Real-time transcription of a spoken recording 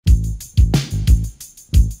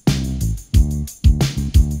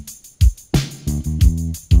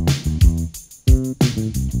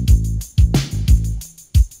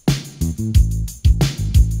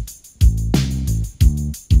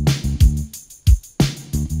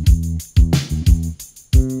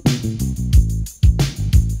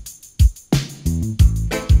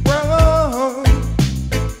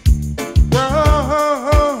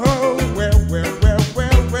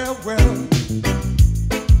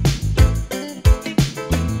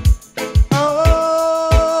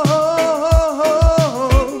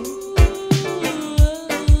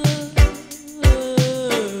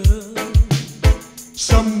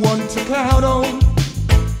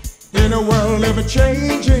world ever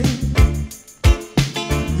changing.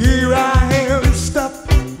 Here I am stuck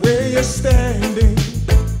where you're standing.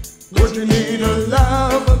 Would you need a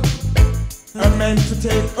lover, a man to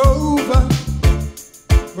take over?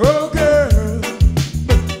 Oh girl,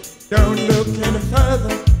 don't look any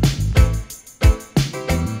further.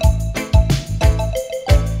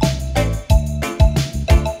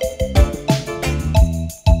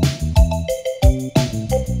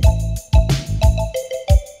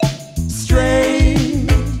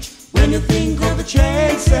 Strange when you think of the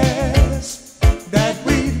chances that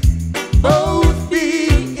we'd both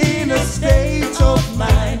be in a state of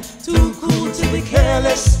mind, too cool to be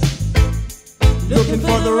careless, looking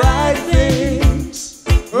for the right things.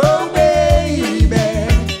 Oh baby,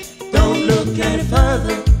 don't look any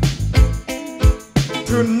further.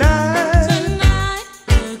 Tonight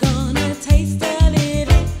we're gonna taste a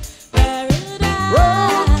little paradise.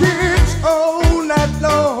 road kids all night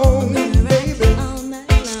long, baby.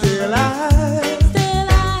 Still I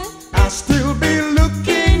still be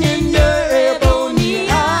looking in your ebony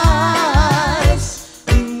eyes,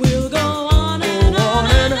 and we'll go on and on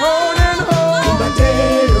and on and on.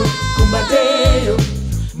 Kumbadeo, kumbadeo,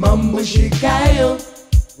 mambo shikayo.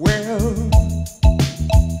 Well,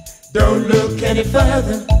 don't look any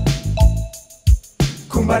further.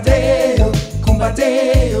 Kumbadeo,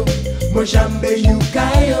 kumbadeo, mojambe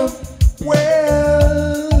yukayo.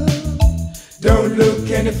 Well, don't look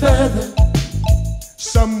any further.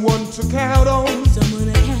 Someone to count on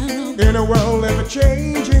in a world ever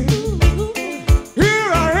changing.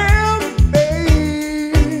 Here I am,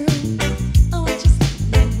 babe. Oh,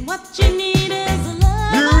 what you need is a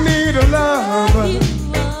love. You need a lover,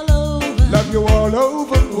 love you all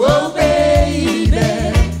over. Oh baby,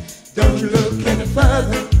 don't you look any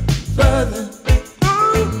further, further.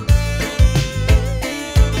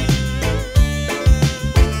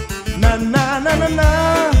 Na na na na na.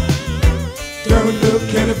 Don't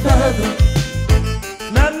look any further.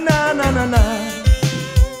 Na na na na na.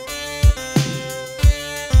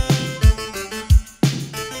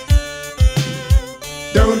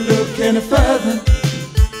 Don't look any further.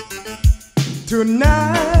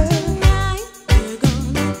 Tonight we're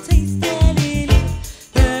gonna taste a little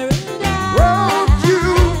paradise. road you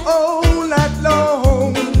all night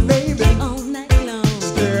long, baby. All night long.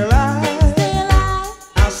 Still I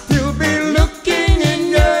still be looking in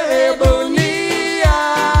your ebony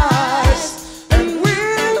eyes, and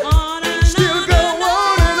we'll still go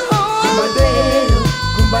on and on. Kumbadeo,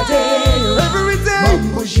 kumbadeo, every day.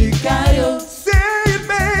 Mambo shikayo, say it,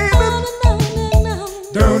 baby.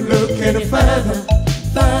 Don't look any further,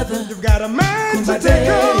 further. You've got a man to take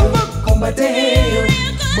over. Kumbadeo,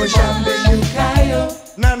 mojambe yukayo.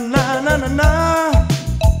 Na na na na na.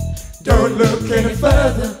 Don't look any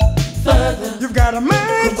further, further. You've got a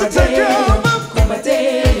man to take over.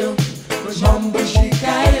 Kumbadeo, mambo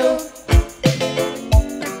shikayo.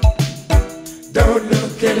 Don't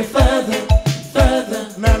look any further, further.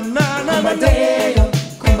 Na na na na. Kumbadeo,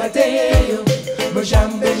 kumbadeo,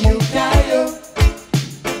 mojambe yukayo.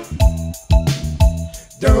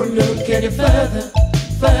 Don't look any further,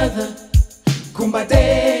 further.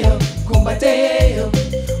 Kumbadeo, kumbadeo,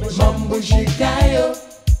 mambo shikayo.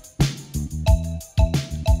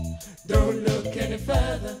 Don't look any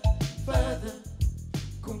further, further.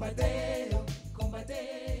 Kumbadeo,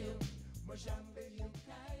 kumbadeo.